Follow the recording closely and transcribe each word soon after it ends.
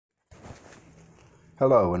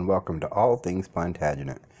Hello and welcome to All Things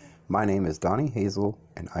Plantagenet. My name is Donnie Hazel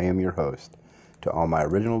and I am your host. To all my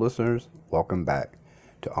original listeners, welcome back.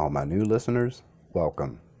 To all my new listeners,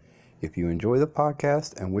 welcome. If you enjoy the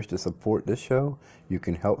podcast and wish to support this show, you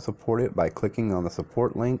can help support it by clicking on the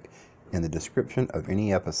support link in the description of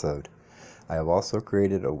any episode. I have also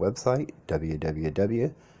created a website,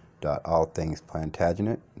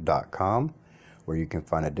 www.allthingsplantagenet.com, where you can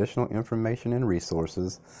find additional information and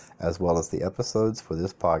resources, as well as the episodes for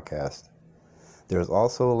this podcast. There is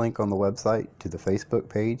also a link on the website to the Facebook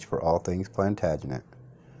page for All Things Plantagenet.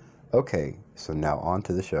 Okay, so now on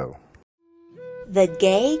to the show. The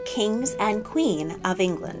Gay Kings and Queen of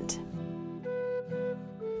England.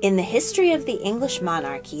 In the history of the English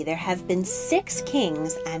monarchy, there have been 6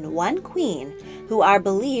 kings and 1 queen who are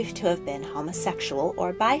believed to have been homosexual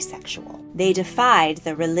or bisexual. They defied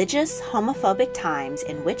the religious, homophobic times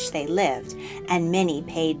in which they lived, and many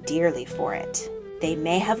paid dearly for it. They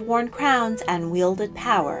may have worn crowns and wielded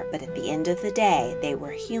power, but at the end of the day, they were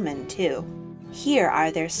human too. Here are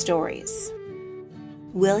their stories.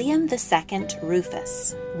 William II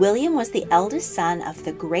Rufus. William was the eldest son of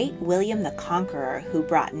the great William the Conqueror, who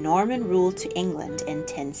brought Norman rule to England in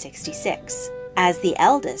 1066. As the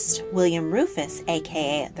eldest, William Rufus,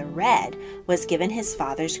 aka the Red, was given his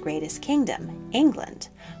father's greatest kingdom, England,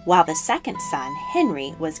 while the second son,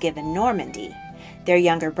 Henry, was given Normandy. Their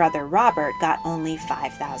younger brother Robert got only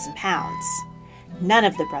 £5,000. None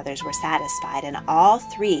of the brothers were satisfied, and all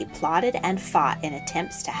 3 plotted and fought in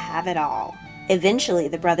attempts to have it all. Eventually,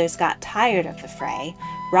 the brothers got tired of the fray.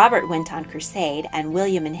 Robert went on crusade, and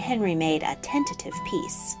William and Henry made a tentative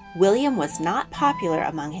peace. William was not popular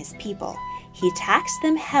among his people. He taxed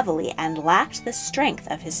them heavily and lacked the strength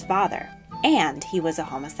of his father. And he was a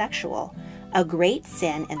homosexual, a great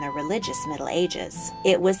sin in the religious Middle Ages.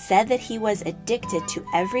 It was said that he was addicted to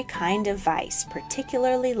every kind of vice,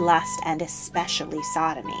 particularly lust and especially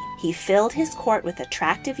sodomy. He filled his court with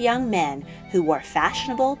attractive young men who wore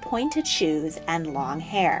fashionable pointed shoes and long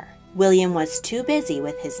hair. William was too busy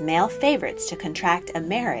with his male favorites to contract a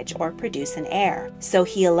marriage or produce an heir, so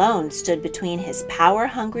he alone stood between his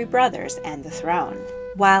power-hungry brothers and the throne.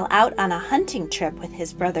 While out on a hunting trip with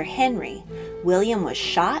his brother Henry, William was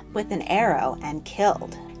shot with an arrow and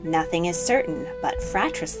killed. Nothing is certain, but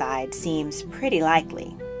fratricide seems pretty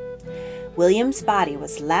likely. William's body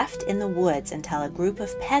was left in the woods until a group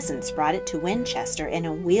of peasants brought it to Winchester in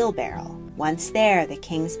a wheelbarrow. Once there, the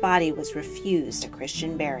king's body was refused a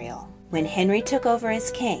Christian burial. When Henry took over as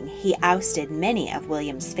king, he ousted many of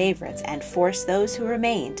William's favorites and forced those who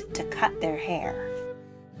remained to cut their hair.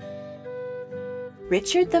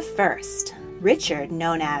 Richard I. Richard,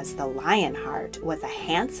 known as the Lionheart, was a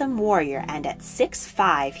handsome warrior, and at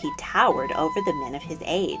 6'5" he towered over the men of his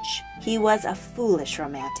age. He was a foolish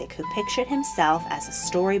romantic who pictured himself as a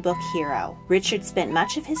storybook hero. Richard spent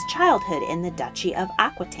much of his childhood in the Duchy of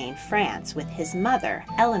Aquitaine, France, with his mother,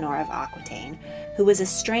 Eleanor of Aquitaine, who was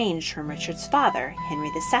estranged from Richard's father, Henry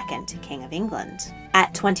II, King of England.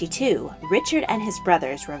 At 22, Richard and his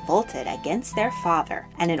brothers revolted against their father,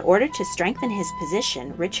 and in order to strengthen his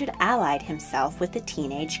position, Richard allied himself with the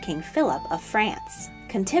teenage King Philip of France.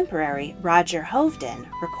 Contemporary Roger Hovden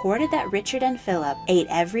recorded that Richard and Philip ate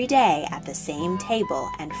every day at the same table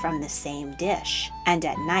and from the same dish, and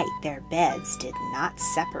at night their beds did not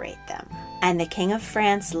separate them. And the King of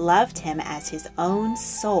France loved him as his own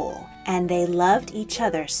soul, and they loved each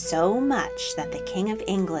other so much that the King of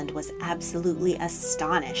England was absolutely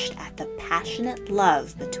astonished at the passionate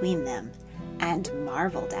love between them, and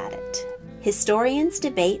marveled at it. Historians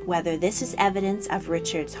debate whether this is evidence of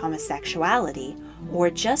Richard's homosexuality or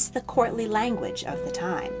just the courtly language of the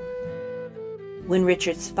time. When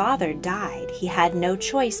Richard's father died, he had no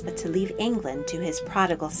choice but to leave England to his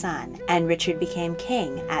prodigal son, and Richard became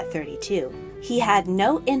king at 32. He had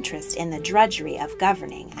no interest in the drudgery of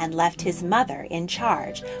governing and left his mother in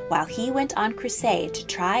charge while he went on crusade to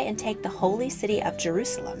try and take the holy city of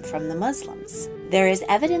Jerusalem from the Muslims. There is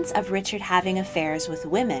evidence of Richard having affairs with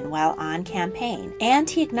women while on campaign, and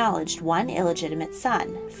he acknowledged one illegitimate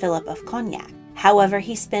son, Philip of Cognac. However,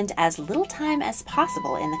 he spent as little time as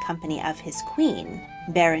possible in the company of his queen,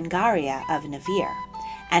 Berengaria of Navarre,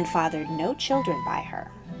 and fathered no children by her.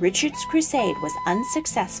 Richard's crusade was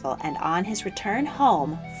unsuccessful, and on his return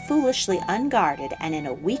home, foolishly unguarded and in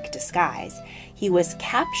a weak disguise, he was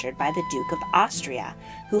captured by the Duke of Austria,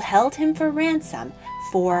 who held him for ransom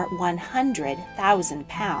for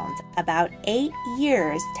 £100,000, about 8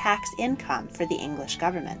 years' tax income for the English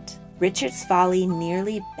government. Richard's folly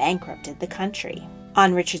nearly bankrupted the country.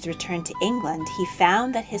 On Richard's return to England, he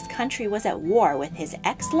found that his country was at war with his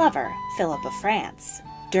ex-lover, Philip of France.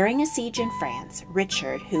 During a siege in France,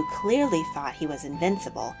 Richard, who clearly thought he was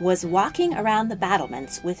invincible, was walking around the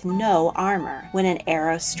battlements with no armor when an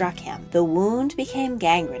arrow struck him. The wound became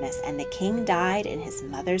gangrenous and the king died in his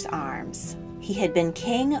mother's arms. He had been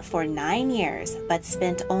king for 9 years, but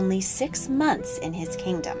spent only 6 months in his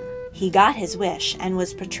kingdom. He got his wish and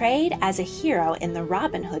was portrayed as a hero in the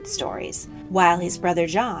Robin Hood stories, while his brother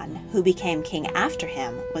John, who became king after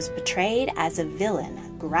him, was portrayed as a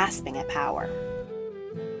villain grasping at power.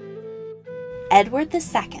 Edward II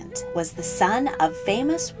was the son of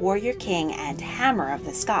famous warrior king and hammer of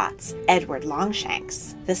the Scots, Edward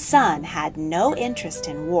Longshanks. The son had no interest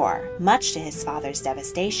in war, much to his father's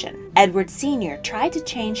devastation. Edward Sr. tried to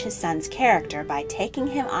change his son's character by taking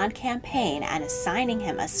him on campaign and assigning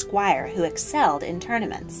him a squire who excelled in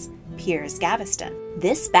tournaments, Piers Gaveston.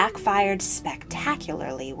 This backfired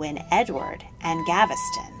spectacularly when Edward and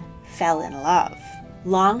Gaveston fell in love.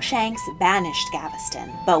 Longshanks banished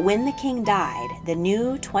Gaveston, but when the king died, the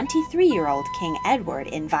new 23-year-old King Edward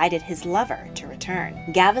invited his lover to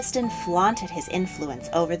return. Gaveston flaunted his influence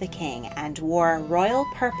over the king and wore royal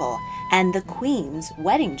purple and the queen's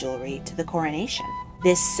wedding jewelry to the coronation.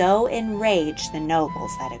 This so enraged the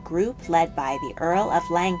nobles that a group led by the Earl of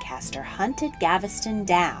Lancaster hunted Gaveston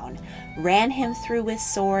down, ran him through with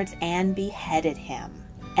swords, and beheaded him.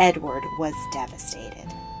 Edward was devastated.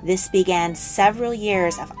 This began several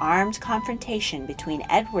years of armed confrontation between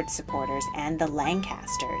Edward's supporters and the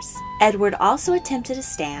Lancasters. Edward also attempted a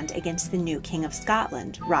stand against the new King of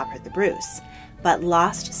Scotland, Robert the Bruce, but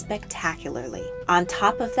lost spectacularly. On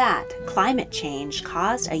top of that, climate change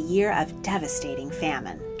caused a year of devastating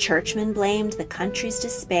famine. Churchmen blamed the country's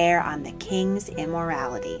despair on the king's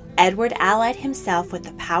immorality. Edward allied himself with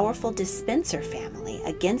the powerful Despencer family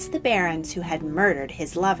against the barons who had murdered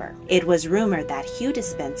his lover. It was rumored that Hugh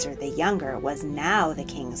Despencer the Younger was now the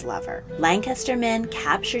king's lover. Lancaster men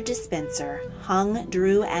captured Despencer, hung,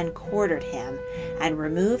 drew, and quartered him, and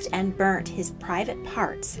removed and burnt his private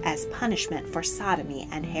parts as punishment for sodomy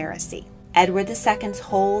and heresy. Edward II's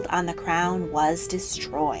hold on the crown was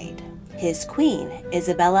destroyed. His queen,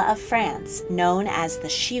 Isabella of France, known as the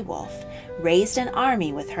She-Wolf, raised an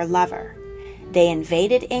army with her lover. They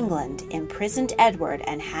invaded England, imprisoned Edward,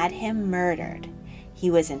 and had him murdered.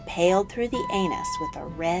 He was impaled through the anus with a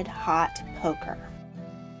red-hot poker.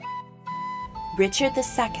 Richard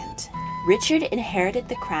II. Richard inherited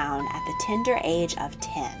the crown at the tender age of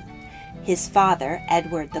 10. His father,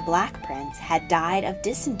 Edward the Black Prince, had died of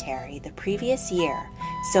dysentery the previous year,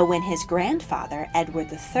 so when his grandfather,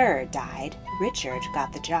 Edward III, died, Richard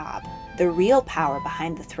got the job. The real power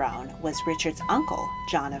behind the throne was Richard's uncle,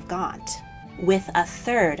 John of Gaunt. With a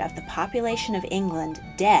third of the population of England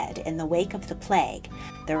dead in the wake of the plague,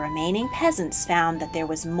 the remaining peasants found that there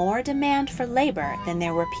was more demand for labor than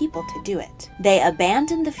there were people to do it. They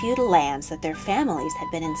abandoned the feudal lands that their families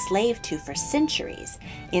had been enslaved to for centuries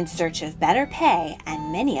in search of better pay,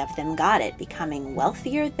 and many of them got it, becoming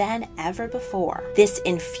wealthier than ever before. This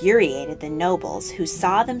infuriated the nobles, who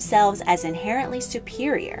saw themselves as inherently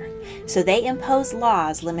superior, so they imposed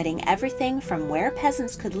laws limiting everything from where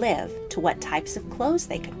peasants could live to what types of clothes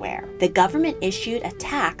they could wear. The government issued a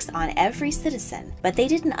tax on every citizen, but they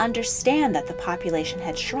didn't understand that the population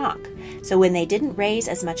had shrunk, so when they didn't raise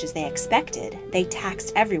as much as they expected, they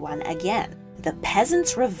taxed everyone again. The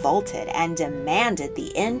peasants revolted and demanded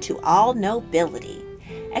the end to all nobility,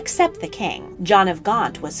 except the king. John of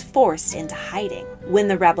Gaunt was forced into hiding. When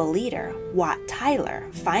the rebel leader, Wat Tyler,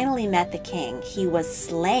 finally met the king, he was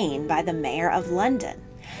slain by the mayor of London.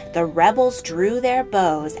 The rebels drew their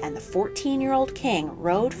bows, and the 14-year-old king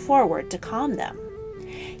rode forward to calm them.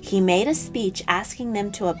 He made a speech asking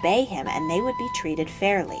them to obey him and they would be treated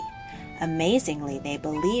fairly. Amazingly, they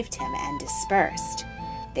believed him and dispersed.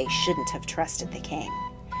 They shouldn't have trusted the king.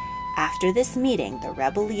 After this meeting, the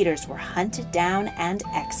rebel leaders were hunted down and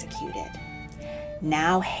executed.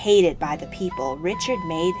 Now hated by the people, Richard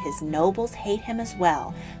made his nobles hate him as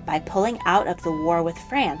well by pulling out of the war with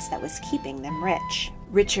France that was keeping them rich.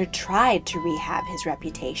 Richard tried to rehab his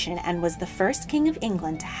reputation and was the first king of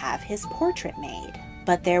England to have his portrait made.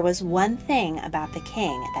 But there was one thing about the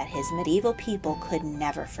king that his medieval people could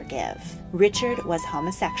never forgive. Richard was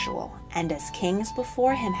homosexual, and as kings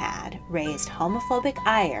before him had, raised homophobic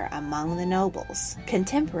ire among the nobles.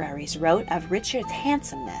 Contemporaries wrote of Richard's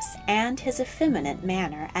handsomeness and his effeminate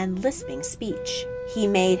manner and lisping speech. He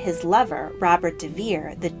made his lover, Robert de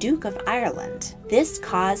Vere, the Duke of Ireland. This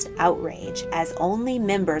caused outrage, as only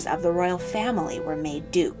members of the royal family were made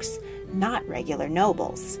dukes, not regular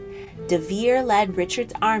nobles. De Vere led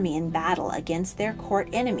Richard's army in battle against their court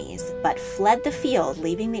enemies, but fled the field,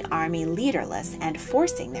 leaving the army leaderless and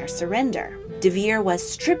forcing their surrender. De Vere was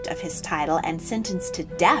stripped of his title and sentenced to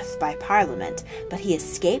death by Parliament, but he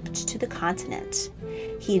escaped to the continent.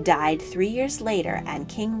 He died 3 years later, and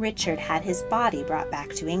King Richard had his body brought back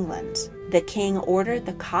to England. The king ordered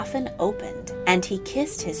the coffin opened, and he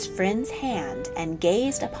kissed his friend's hand and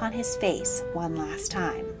gazed upon his face one last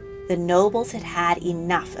time. The nobles had had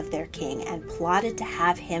enough of their king and plotted to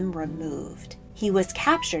have him removed. He was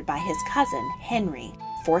captured by his cousin, Henry,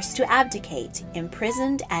 forced to abdicate,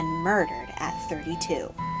 imprisoned, and murdered at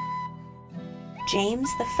 32. James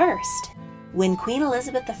I. When Queen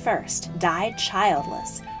Elizabeth I died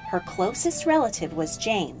childless, her closest relative was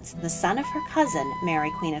James, the son of her cousin,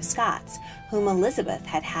 Mary, Queen of Scots, whom Elizabeth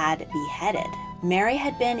had had beheaded. Mary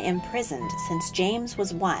had been imprisoned since James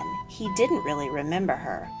was 1. He didn't really remember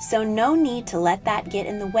her, so no need to let that get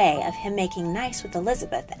in the way of him making nice with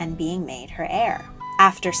Elizabeth and being made her heir.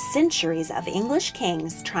 After centuries of English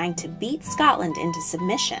kings trying to beat Scotland into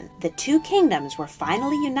submission, the two kingdoms were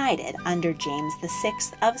finally united under James VI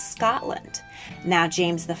of Scotland, now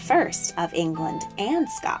James I of England and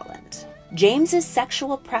Scotland. James's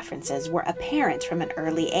sexual preferences were apparent from an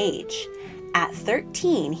early age. At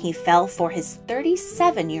 13, he fell for his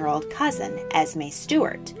 37-year-old cousin, Esme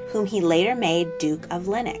Stuart, whom he later made Duke of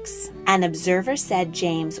Lennox. An observer said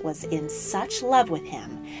James was in such love with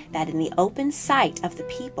him that in the open sight of the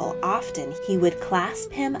people, often he would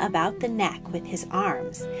clasp him about the neck with his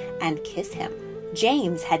arms and kiss him.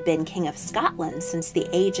 James had been King of Scotland since the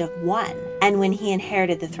age of 1, and when he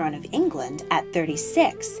inherited the throne of England at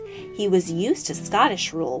 36, he was used to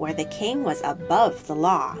Scottish rule where the king was above the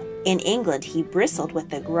law. In England, he bristled with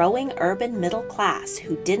the growing urban middle class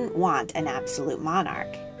who didn't want an absolute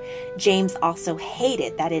monarch. James also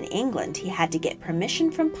hated that in England he had to get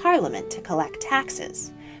permission from Parliament to collect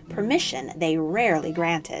taxes, permission they rarely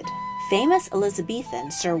granted. Famous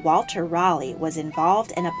Elizabethan Sir Walter Raleigh was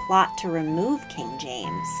involved in a plot to remove King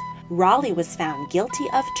James. Raleigh was found guilty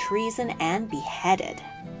of treason and beheaded.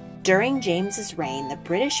 During James's reign, the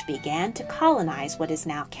British began to colonize what is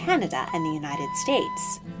now Canada and the United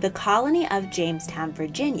States. The colony of Jamestown,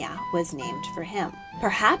 Virginia, was named for him.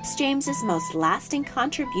 Perhaps James's most lasting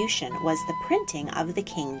contribution was the printing of the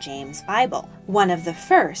King James Bible, one of the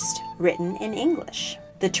first written in English.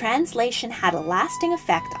 The translation had a lasting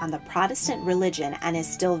effect on the Protestant religion and is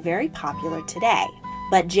still very popular today,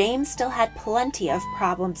 but James still had plenty of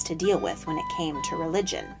problems to deal with when it came to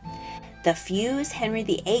religion. The fuse Henry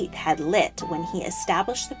VIII had lit when he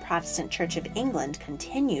established the Protestant Church of England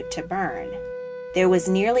continued to burn. There was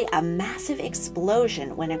nearly a massive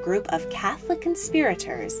explosion when a group of Catholic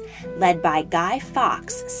conspirators, led by Guy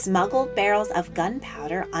Fawkes, smuggled barrels of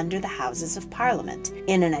gunpowder under the Houses of Parliament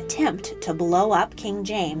in an attempt to blow up King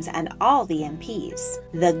James and all the MPs.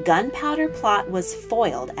 The gunpowder plot was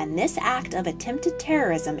foiled, and this act of attempted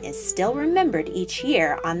terrorism is still remembered each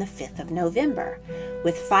year on the 5th of November,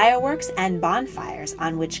 with fireworks and bonfires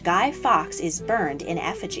on which Guy Fawkes is burned in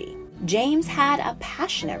effigy. James had a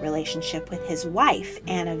passionate relationship with his wife,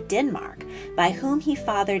 Anne of Denmark, by whom he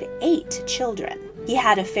fathered 8 children. He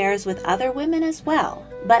had affairs with other women as well,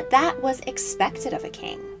 but that was expected of a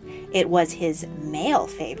king. It was his male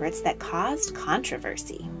favorites that caused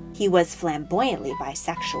controversy. He was flamboyantly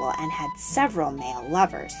bisexual and had several male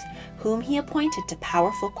lovers, whom he appointed to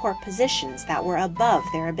powerful court positions that were above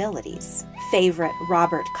their abilities. Favorite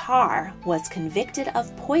Robert Carr was convicted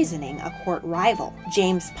of poisoning a court rival.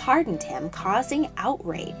 James pardoned him, causing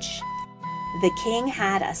outrage. The king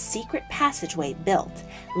had a secret passageway built,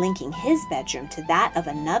 linking his bedroom to that of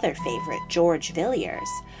another favorite, George Villiers,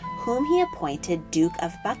 whom he appointed Duke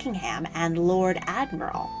of Buckingham and Lord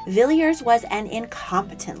Admiral. Villiers was an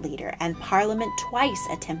incompetent leader, and Parliament twice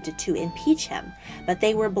attempted to impeach him, but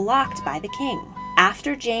they were blocked by the king.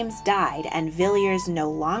 After James died and Villiers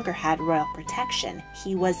no longer had royal protection,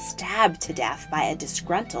 he was stabbed to death by a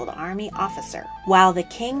disgruntled army officer. While the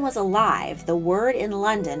king was alive, the word in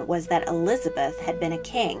London was that Elizabeth had been a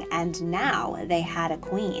king, and now they had a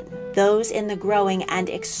queen. Those in the growing and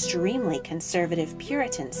extremely conservative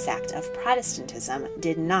Puritan sect of Protestantism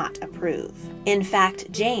did not approve. In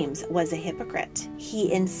fact, James was a hypocrite.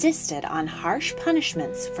 He insisted on harsh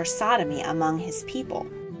punishments for sodomy among his people.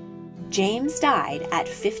 James died at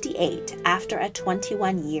 58 after a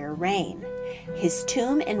 21-year reign. His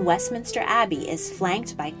tomb in Westminster Abbey is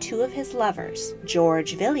flanked by 2 of his lovers,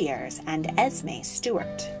 George Villiers and Esme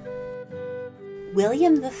Stuart.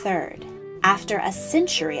 William III. After a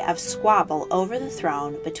century of squabble over the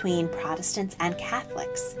throne between Protestants and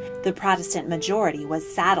Catholics, the Protestant majority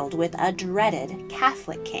was saddled with a dreaded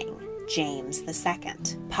Catholic king, James II.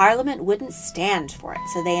 Parliament wouldn't stand for it,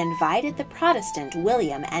 so they invited the Protestant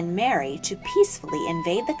William and Mary to peacefully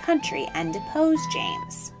invade the country and depose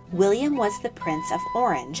James. William was the Prince of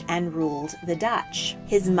Orange and ruled the Dutch.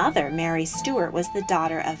 His mother, Mary Stuart, was the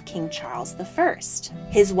daughter of King Charles I.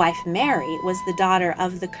 His wife Mary was the daughter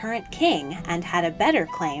of the current king and had a better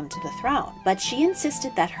claim to the throne, but she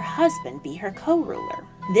insisted that her husband be her co-ruler.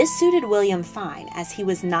 This suited William fine, as he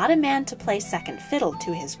was not a man to play second fiddle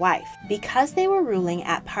to his wife. Because they were ruling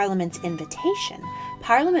at Parliament's invitation,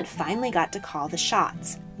 Parliament finally got to call the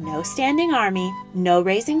shots. No standing army, no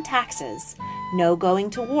raising taxes, no going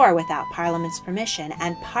to war without Parliament's permission,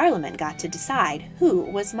 and Parliament got to decide who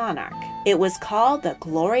was monarch. It was called the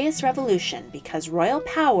Glorious Revolution because royal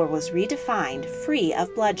power was redefined, free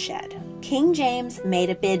of bloodshed. King James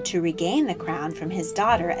made a bid to regain the crown from his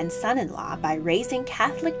daughter and son-in-law by raising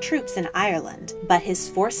Catholic troops in Ireland, but his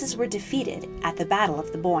forces were defeated at the Battle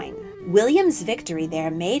of the Boyne. William's victory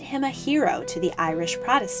there made him a hero to the Irish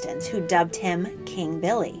Protestants, who dubbed him King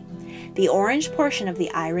Billy. The orange portion of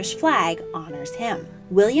the Irish flag honors him.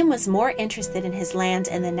 William was more interested in his land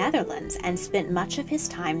in the Netherlands and spent much of his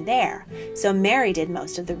time there, so Mary did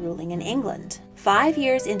most of the ruling in England. 5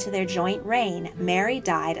 years into their joint reign, Mary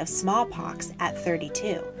died of smallpox at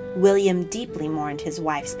 32. William deeply mourned his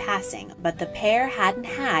wife's passing, but the pair hadn't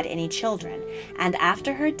had any children, and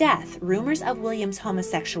after her death, rumors of William's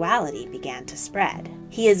homosexuality began to spread.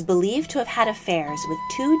 He is believed to have had affairs with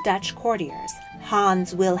 2 Dutch courtiers,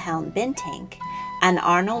 Hans Wilhelm Bentinck and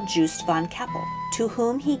Arnold Joost van Keppel, to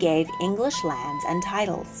whom he gave English lands and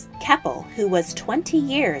titles. Keppel, who was 20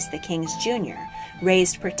 years the king's junior,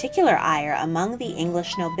 raised particular ire among the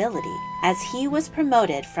English nobility, as he was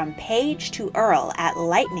promoted from page to earl at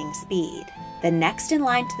lightning speed. The next in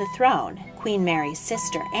line to the throne, Queen Mary's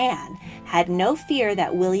sister Anne, had no fear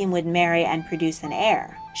that William would marry and produce an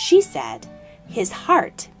heir. She said, "His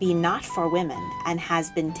heart be not for women, and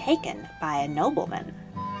has been taken by a nobleman."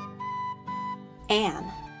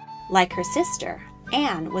 Anne. Like her sister,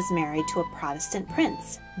 Anne was married to a Protestant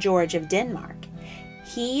prince, George of Denmark.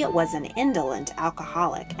 He was an indolent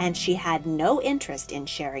alcoholic, and she had no interest in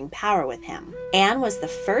sharing power with him. Anne was the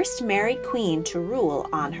first married queen to rule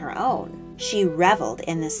on her own. She reveled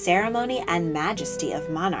in the ceremony and majesty of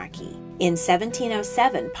monarchy. In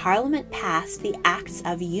 1707, Parliament passed the Acts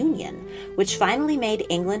of Union, which finally made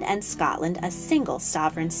England and Scotland a single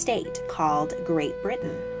sovereign state called Great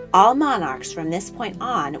Britain. All monarchs from this point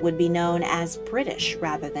on would be known as British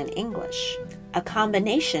rather than English. A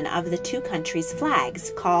combination of the two countries'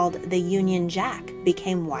 flags, called the Union Jack,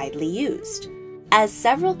 became widely used. As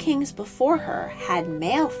several kings before her had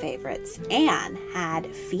male favorites, Anne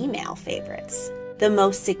had female favorites. The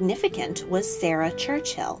most significant was Sarah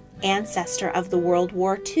Churchill, ancestor of the World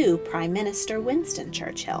War II Prime Minister Winston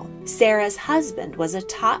Churchill. Sarah's husband was a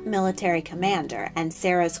top military commander, and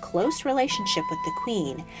Sarah's close relationship with the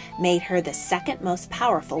Queen made her the second most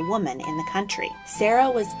powerful woman in the country.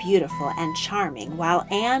 Sarah was beautiful and charming, while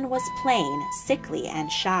Anne was plain, sickly,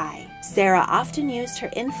 and shy. Sarah often used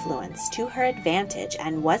her influence to her advantage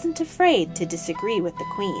and wasn't afraid to disagree with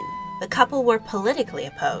the Queen. The couple were politically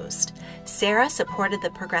opposed. Sarah supported the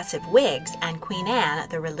progressive Whigs and Queen Anne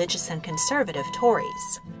the religious and conservative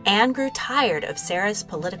Tories. Anne grew tired of Sarah's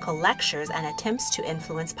political lectures and attempts to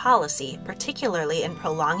influence policy, particularly in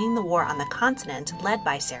prolonging the war on the continent led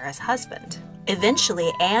by Sarah's husband.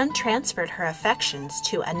 Eventually, Anne transferred her affections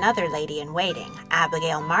to another lady-in-waiting,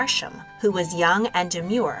 Abigail Marsham, who was young and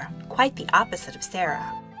demure, quite the opposite of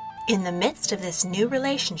Sarah. In the midst of this new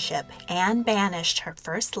relationship, Anne banished her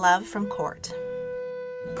first love from court.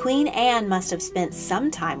 Queen Anne must have spent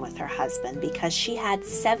some time with her husband because she had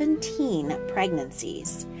 17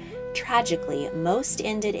 pregnancies. Tragically, most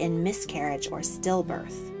ended in miscarriage or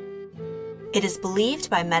stillbirth. It is believed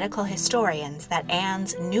by medical historians that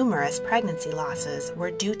Anne's numerous pregnancy losses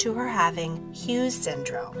were due to her having Hughes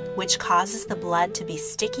syndrome, which causes the blood to be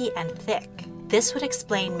sticky and thick. This would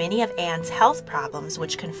explain many of Anne's health problems,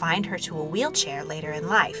 which confined her to a wheelchair later in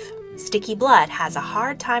life. Sticky blood has a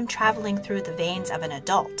hard time traveling through the veins of an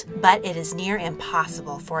adult, but it is near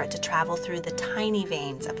impossible for it to travel through the tiny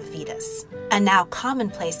veins of a fetus. A now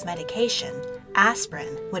commonplace medication,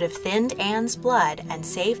 aspirin, would have thinned Anne's blood and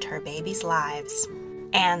saved her baby's lives.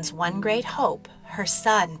 Anne's one great hope, her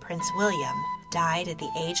son, Prince William, died at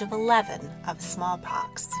the age of 11 of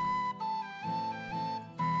smallpox.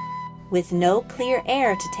 With no clear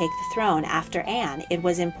heir to take the throne after Anne, it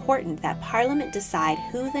was important that Parliament decide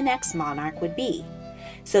who the next monarch would be.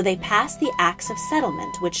 So they passed the Acts of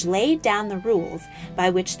Settlement, which laid down the rules by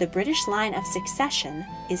which the British line of succession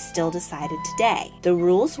is still decided today. The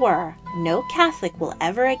rules were, no Catholic will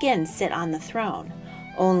ever again sit on the throne.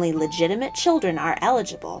 Only legitimate children are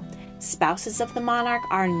eligible. Spouses of the monarch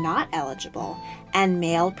are not eligible, and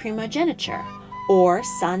male primogeniture, or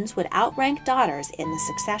sons would outrank daughters in the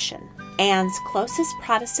succession. Anne's closest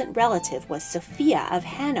Protestant relative was Sophia of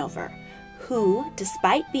Hanover, who,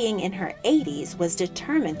 despite being in her 80s, was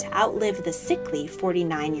determined to outlive the sickly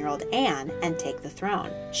 49-year-old Anne and take the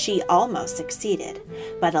throne. She almost succeeded,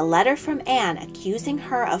 but a letter from Anne accusing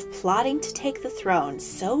her of plotting to take the throne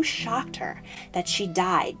so shocked her that she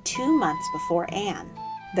died 2 months before Anne.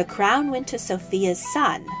 The crown went to Sophia's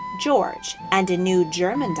son, George, and a new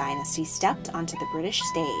German dynasty stepped onto the British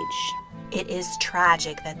stage. It is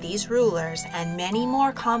tragic that these rulers and many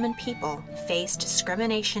more common people faced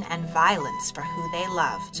discrimination and violence for who they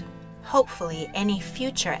loved. Hopefully, any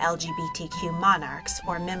future LGBTQ monarchs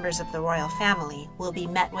or members of the royal family will be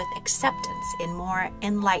met with acceptance in more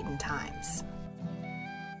enlightened times.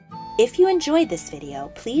 If you enjoyed this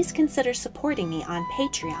video, please consider supporting me on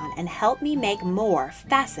Patreon and help me make more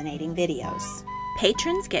fascinating videos.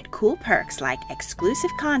 Patrons get cool perks like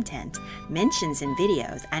exclusive content, mentions in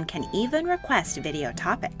videos, and can even request video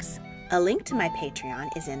topics. A link to my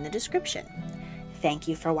Patreon is in the description. Thank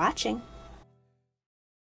you for watching.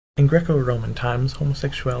 In Greco-Roman times,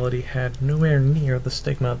 homosexuality had nowhere near the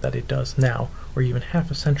stigma that it does now, or even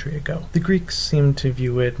half a century ago. The Greeks seemed to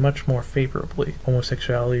view it much more favorably.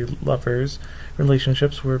 Homosexuality lovers'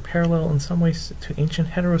 relationships were parallel in some ways to ancient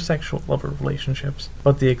heterosexual lover relationships,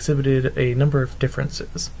 but they exhibited a number of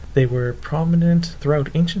differences. They were prominent throughout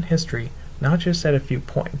ancient history, not just at a few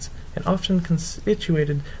points, and often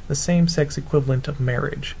constituted the same-sex equivalent of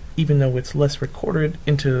marriage. Even though it's less recorded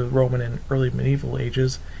into Roman and early medieval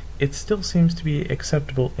ages, it still seems to be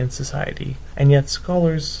acceptable in society, and yet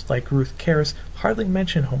scholars like Ruth Karras hardly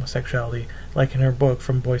mention homosexuality, like in her book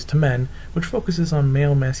From Boys to Men, which focuses on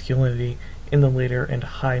male masculinity in the later and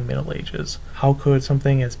high Middle Ages. How could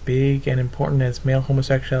something as big and important as male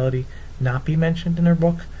homosexuality not be mentioned in her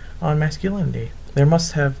book on masculinity? There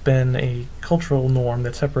must have been a cultural norm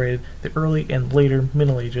that separated the early and later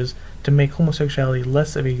Middle Ages to make homosexuality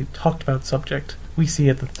less of a talked-about subject. We see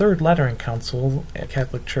at the Third Lateran Council, a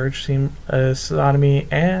Catholic Church seemed sodomy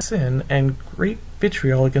and sin, and great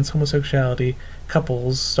vitriol against homosexuality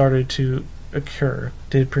couples started to occur.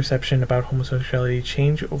 Did perception about homosexuality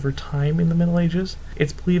change over time in the Middle Ages?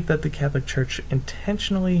 It's believed that the Catholic Church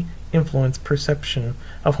intentionally influenced perception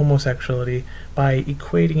of homosexuality by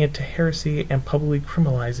equating it to heresy and publicly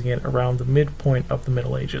criminalizing it around the midpoint of the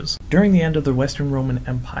Middle Ages. During the end of the Western Roman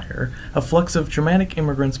Empire, a flux of Germanic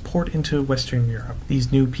immigrants poured into Western Europe.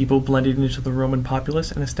 These new people blended into the Roman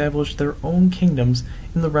populace and established their own kingdoms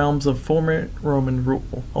in the realms of former Roman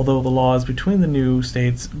rule. Although the laws between the new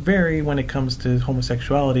states vary when it comes to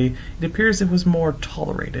homosexuality, it appears it was more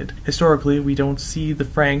tolerated. Historically, we don't see the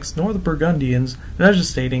Franks nor the Burgundians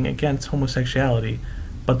legislating against homosexuality,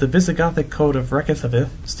 but the Visigothic Code of Reykjavik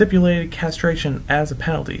stipulated castration as a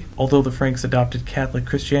penalty. Although the Franks adopted Catholic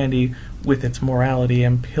Christianity with its morality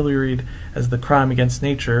and pilloried as the crime against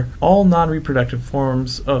nature all non-reproductive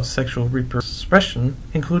forms of sexual expression,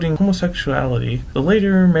 including homosexuality, the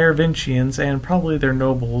later Merovingians and probably their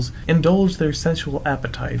nobles indulged their sensual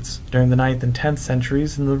appetites. During the 9th and 10th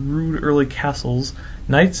centuries, in the rude early castles,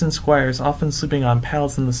 knights and squires, often sleeping on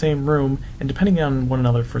pallets in the same room and depending on one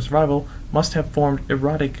another for survival, must have formed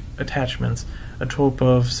erotic attachments, a trope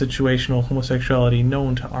of situational homosexuality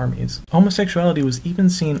known to armies. Homosexuality was even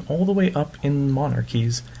seen all the way up in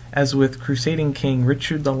monarchies, as with crusading King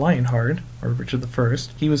Richard the Lionheart, or Richard I.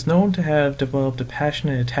 He was known to have developed a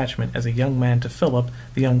passionate attachment as a young man to Philip,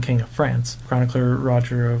 the young king of France. Chronicler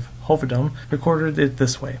Roger of Hoveden recorded it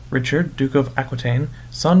this way: Richard, Duke of Aquitaine,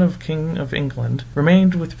 son of King of England,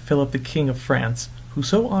 remained with Philip the King of France, who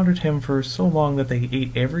so honored him for so long that they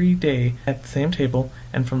ate every day at the same table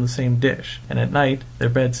and from the same dish, and at night their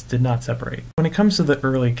beds did not separate. When it comes to the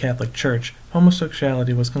early Catholic Church,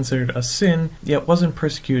 homosexuality was considered a sin, yet wasn't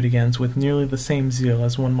persecuted against with nearly the same zeal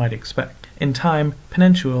as one might expect. In time,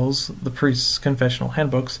 penitentials, the priests' confessional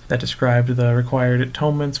handbooks that described the required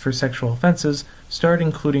atonements for sexual offenses, started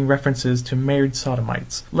including references to married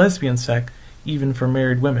sodomites. Lesbian sex, even for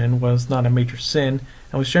married women, was not a major sin,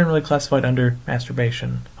 and was generally classified under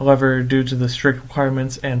masturbation. However, due to the strict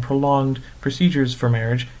requirements and prolonged procedures for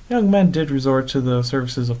marriage, young men did resort to the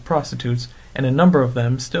services of prostitutes, and a number of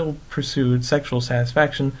them still pursued sexual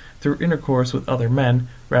satisfaction through intercourse with other men,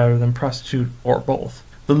 rather than prostitute or both.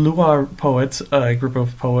 The Loire poets, a group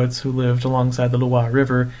of poets who lived alongside the Loire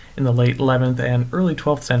River in the late 11th and early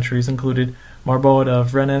 12th centuries, included Marbod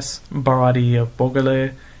of Rennes, Baradi of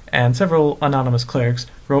Beaugolais, and several anonymous clerics,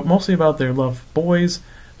 wrote mostly about their love of boys,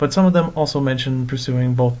 but some of them also mentioned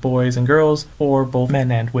pursuing both boys and girls, or both men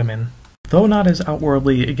and women. Though not as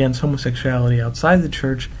outwardly against homosexuality outside the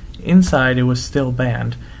church, inside it was still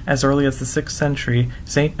banned. As early as the 6th century,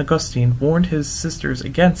 St. Augustine warned his sisters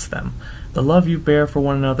against them. The love you bear for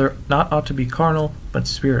one another not ought to be carnal, but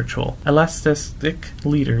spiritual. Elastic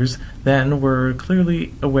leaders then were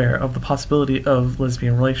clearly aware of the possibility of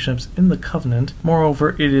lesbian relationships in the covenant.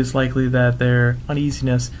 Moreover, it is likely that their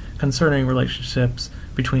uneasiness concerning relationships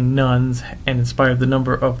between nuns and inspired the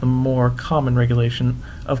number of the more common regulation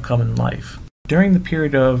of common life. During the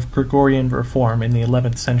period of Gregorian reform in the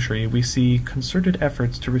 11th century, we see concerted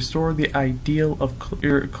efforts to restore the ideal of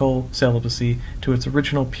clerical celibacy to its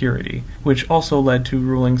original purity, which also led to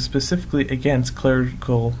rulings specifically against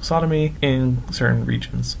clerical sodomy in certain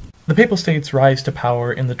regions. The Papal States' rise to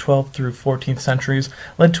power in the 12th through 14th centuries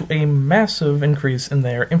led to a massive increase in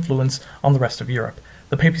their influence on the rest of Europe.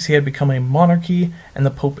 The papacy had become a monarchy, and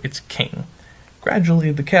the Pope its king.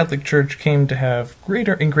 Gradually, the Catholic Church came to have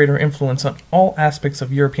greater and greater influence on all aspects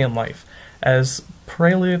of European life, as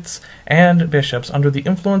prelates and bishops, under the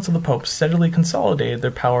influence of the Pope, steadily consolidated their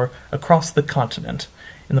power across the continent.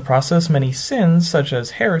 In the process, many sins, such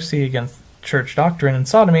as heresy against church doctrine and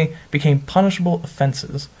sodomy, became punishable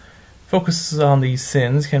offenses. Focuses on these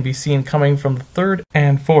sins can be seen coming from the Third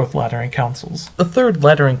and Fourth Lateran Councils. The Third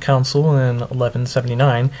Lateran Council in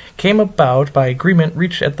 1179 came about by agreement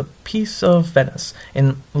reached at the Peace of Venice in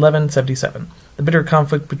 1177. The bitter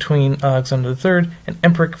conflict between Alexander III and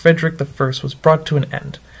Emperor Frederick I was brought to an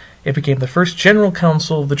end. It became the first general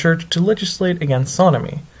council of the Church to legislate against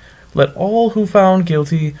sodomy. Let all who found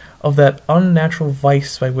guilty of that unnatural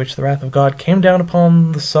vice by which the wrath of God came down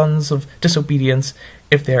upon the sons of disobedience,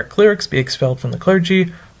 if they are clerics, be expelled from the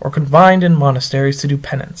clergy, or confined in monasteries to do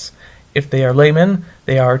penance. If they are laymen,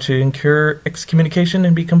 they are to incur excommunication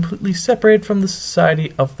and be completely separated from the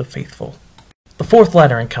society of the faithful. The Fourth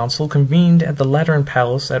Lateran Council, convened at the Lateran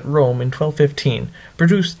Palace at Rome in 1215,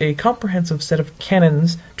 produced a comprehensive set of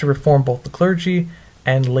canons to reform both the clergy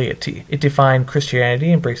and laity. It defined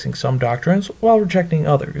Christianity, embracing some doctrines while rejecting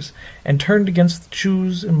others, and turned against the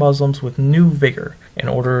Jews and Muslims with new vigor, in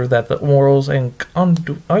order that the morals and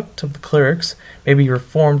conduct of the clerics may be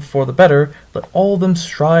reformed for the better. Let all of them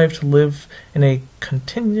strive to live in a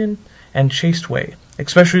contingent and chaste way,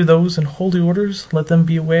 especially those in holy orders. Let them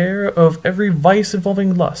be aware of every vice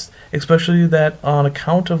involving lust, especially that on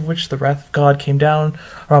account of which the wrath of God came down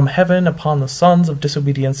from heaven upon the sons of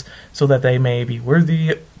disobedience, so that they may be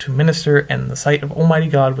worthy to minister in the sight of Almighty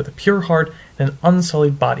God with a pure heart and an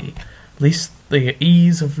unsullied body. Lest the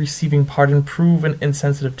ease of receiving pardon prove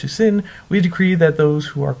insensitive to sin, we decree that those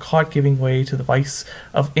who are caught giving way to the vice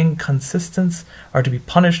of inconsistence are to be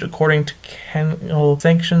punished according to canonical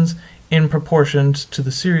sanctions, in proportion to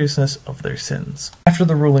the seriousness of their sins. After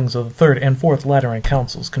the rulings of the Third and Fourth Lateran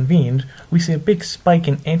Councils convened, we see a big spike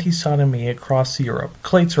in anti-sodomy across Europe.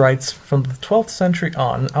 Clates writes, from the 12th century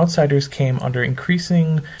on, outsiders came under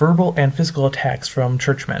increasing verbal and physical attacks from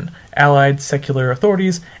churchmen, allied secular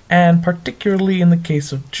authorities, and particularly in the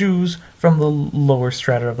case of Jews, from the lower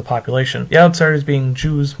strata of the population. The outsiders being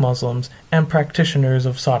Jews, Muslims, and practitioners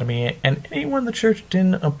of sodomy, and anyone the church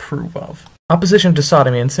didn't approve of. Opposition to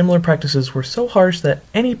sodomy and similar practices were so harsh that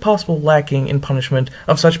any possible lacking in punishment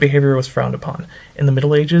of such behavior was frowned upon. In the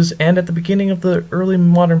Middle Ages and at the beginning of the early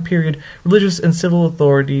modern period, religious and civil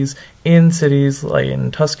authorities in cities like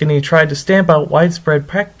in Tuscany tried to stamp out widespread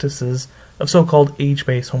practices of so-called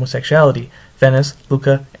age-based homosexuality. Venice,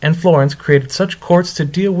 Lucca, and Florence created such courts to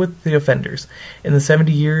deal with the offenders. In the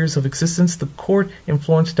 70 years of existence, the court in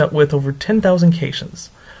Florence dealt with over 10,000 cases.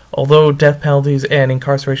 Although death penalties and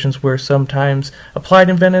incarcerations were sometimes applied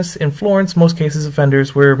in Venice, in Florence most cases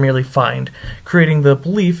offenders were merely fined, creating the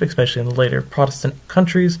belief, especially in the later Protestant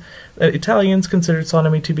countries, that Italians considered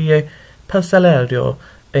sodomy to be a passaggio,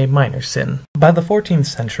 a minor sin. By the 14th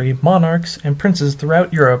century, monarchs and princes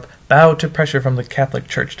throughout Europe bowed to pressure from the Catholic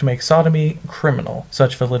Church to make sodomy criminal.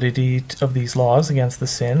 Such validity of these laws against the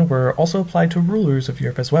sin were also applied to rulers of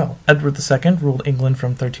Europe as well. Edward II ruled England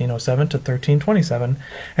from 1307 to 1327,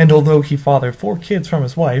 and although he fathered 4 kids from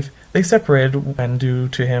his wife, they separated when due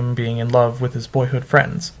to him being in love with his boyhood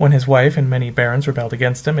friends. When his wife and many barons rebelled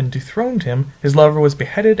against him and dethroned him, his lover was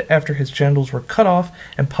beheaded after his genitals were cut off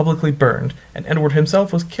and publicly burned, and Edward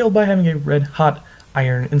himself was killed by having a red-hot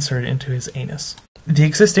iron inserted into his anus. The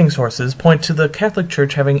existing sources point to the Catholic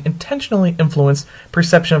Church having intentionally influenced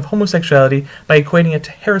perception of homosexuality by equating it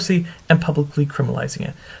to heresy and publicly criminalizing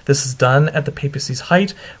it. This is done at the papacy's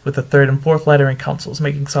height, with the Third and Fourth Lateran Councils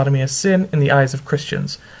making sodomy a sin in the eyes of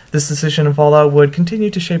Christians. This decision and fallout would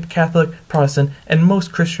continue to shape Catholic, Protestant, and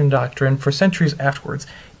most Christian doctrine for centuries afterwards,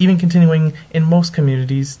 even continuing in most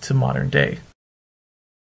communities to modern day.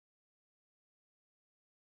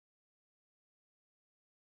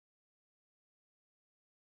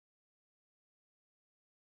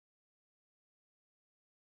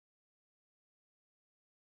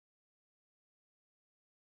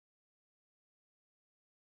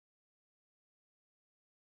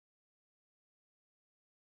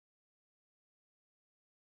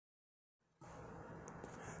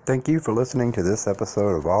 Thank you for listening to this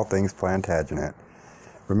episode of All Things Plantagenet.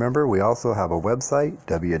 Remember, we also have a website,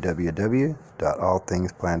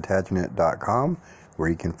 www.allthingsplantagenet.com, where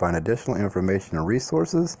you can find additional information and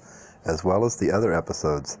resources, as well as the other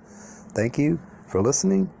episodes. Thank you for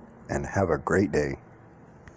listening, and have a great day.